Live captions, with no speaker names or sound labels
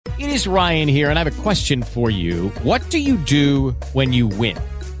It is Ryan here, and I have a question for you. What do you do when you win?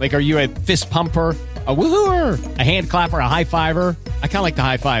 Like, are you a fist pumper, a woohooer, a hand clapper, a high fiver? I kind of like the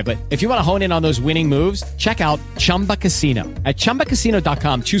high five, but if you want to hone in on those winning moves, check out Chumba Casino. At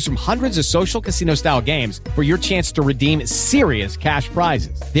ChumbaCasino.com, choose from hundreds of social casino-style games for your chance to redeem serious cash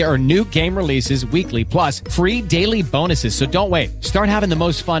prizes. There are new game releases weekly, plus free daily bonuses. So don't wait. Start having the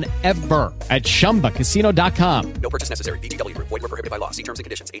most fun ever at ChumbaCasino.com. No purchase necessary. VGW Group. Void where prohibited by law. See terms and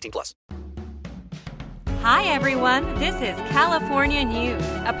conditions. 18+. Hi, everyone. This is California News,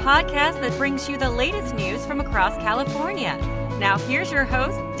 a podcast that brings you the latest news from across California. Now, here's your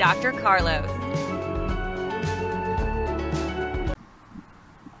host, Dr. Carlos.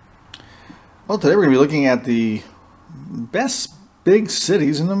 Well, today we're going to be looking at the best big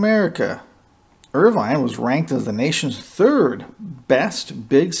cities in America. Irvine was ranked as the nation's third best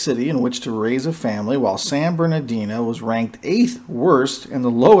big city in which to raise a family, while San Bernardino was ranked 8th worst and the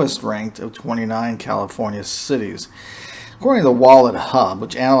lowest ranked of 29 California cities. According to the Wallet Hub,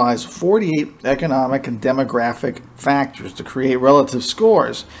 which analyzed 48 economic and demographic factors to create relative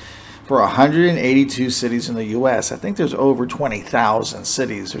scores for 182 cities in the U.S. I think there's over 20,000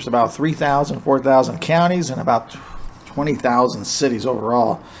 cities. There's about 3,000, 4,000 counties and about 20,000 cities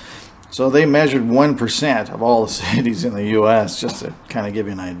overall. So they measured 1% of all the cities in the U.S., just to kind of give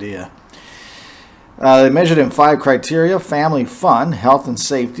you an idea. They measured in 5 criteria: family fun, health and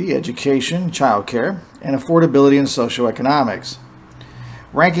safety, education, childcare, and affordability and socioeconomics.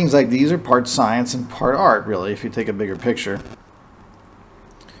 Rankings like these are part science and part art, really, if you take a bigger picture.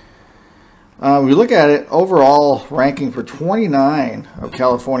 We look at it, overall ranking for 29 of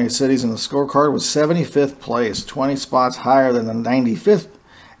California cities in the scorecard was 75th place, 20 spots higher than the 95th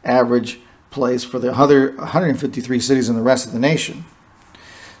average place for the other 153 cities in the rest of the nation.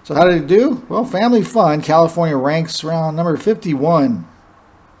 So how did it do? Well, family fun, California ranks around number 51,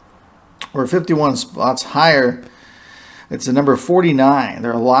 or 51 spots higher. It's the number 49.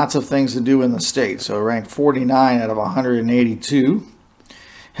 There are lots of things to do in the state, so it ranked 49 out of 182.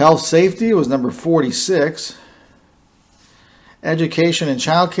 Health safety was number 46. Education and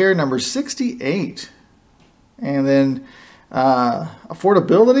childcare, number 68. And then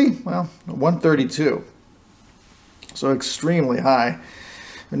affordability, well, 132. So extremely high.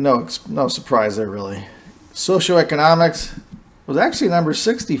 No surprise there, really. Socioeconomics was actually number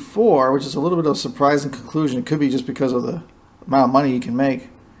 64, which is a little bit of a surprising conclusion. It could be just because of the amount of money you can make.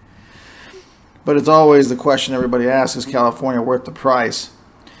 But it's always the question everybody asks, is California worth the price?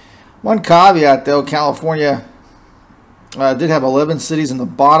 One caveat, though, California did have 11 cities in the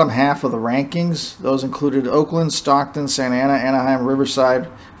bottom half of the rankings. Those included Oakland, Stockton, Santa Ana, Anaheim, Riverside,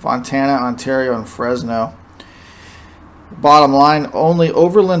 Fontana, Ontario, and Fresno. Bottom line, only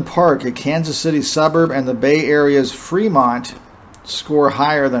Overland Park, a Kansas City suburb, and the Bay Area's Fremont score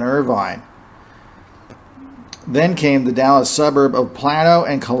higher than Irvine. Then came the Dallas suburb of Plano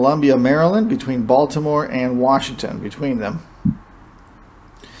and Columbia, Maryland, between Baltimore and Washington, between them.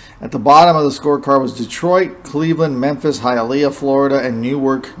 At the bottom of the scorecard was Detroit, Cleveland, Memphis, Hialeah, Florida, and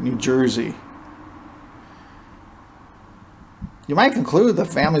Newark, New Jersey. You might conclude that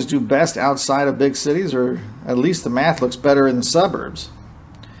families do best outside of big cities, or at least the math looks better in the suburbs.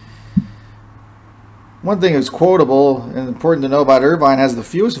 One thing that's quotable and important to know about Irvine, has the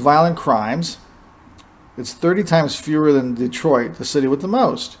fewest violent crimes. It's 30 times fewer than Detroit, the city with the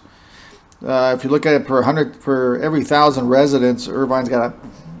most. If you look at it per every 1,000 residents, Irvine's got a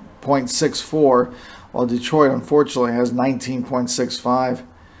 0.64, while Detroit, unfortunately, has 19.65.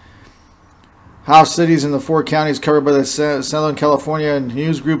 How cities in the 4 counties covered by the Southern California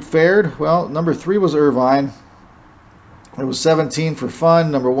News Group fared? Well, number 3 was Irvine. It was 17 for fun,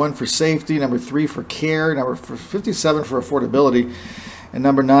 number 1 for safety, number 3 for care, number 57 for affordability, and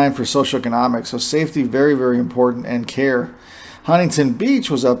number 9 for socioeconomics. So safety, very, very important, and care. Huntington Beach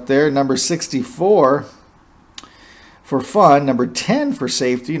was up there, number 64 for fun, number 10 for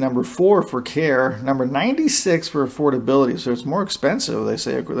safety, number 4 for care, number 96 for affordability. So it's more expensive, they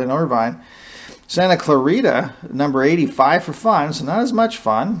say, than Irvine. Santa Clarita, number 85 for fun, so not as much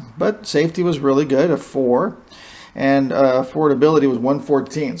fun, but safety was really good, a 4. And affordability was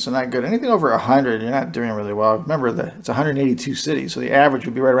 114, so not good. Anything over 100, you're not doing really well. Remember that it's 182 cities, so the average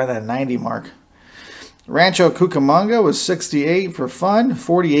would be right around that 90 mark. Rancho Cucamonga was 68 for fun,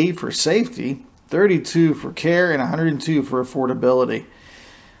 48 for safety, 32 for care, and 102 for affordability.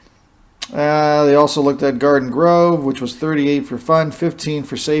 They also looked at Garden Grove, which was 38 for fun, 15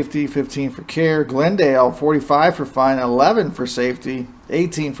 for safety, 15 for care. Glendale, 45 for fun, 11 for safety,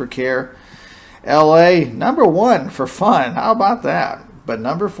 18 for care. LA, number 1 for fun. How about that? But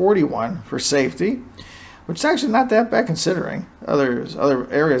number 41 for safety, which is actually not that bad considering other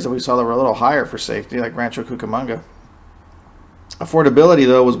areas that we saw that were a little higher for safety, like Rancho Cucamonga. Affordability,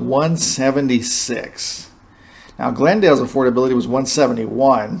 though, was $176. Now, Glendale's affordability was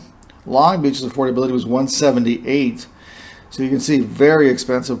 $171. Long Beach's affordability was $178. So you can see very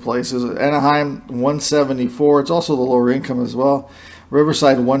expensive places. Anaheim, $174. It's also the lower income as well.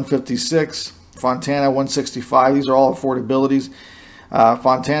 Riverside, $156. Fontana, $165. These are all affordabilities.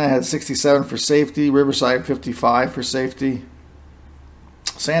 Fontana had $67 for safety. Riverside, $55 for safety.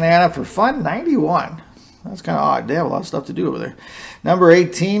 Santa Ana for fun, $91. That's kind of odd. They have a lot of stuff to do over there. Number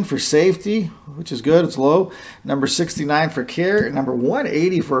 18 for safety, which is good. It's low. Number 69 for care. And number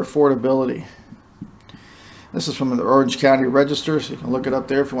 180 for affordability. This is from the Orange County Register, so you can look it up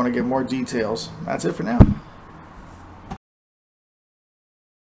there if you want to get more details. That's it for now.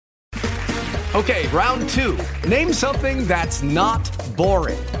 Okay, round 2. Name something that's not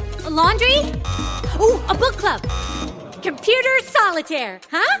boring. A laundry? Ooh, a book club. Computer solitaire,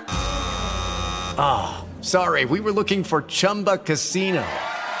 huh? Ah, sorry, we were looking for Chumba Casino.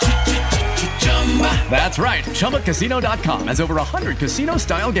 That's right, ChumbaCasino.com has over 100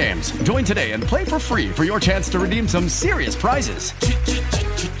 casino-style games. Join today and play for free for your chance to redeem some serious prizes.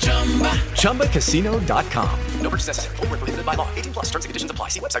 ChumbaCasino.com. No purchase necessary. Void where prohibited by law. 18 plus terms and conditions apply.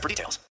 See website for details.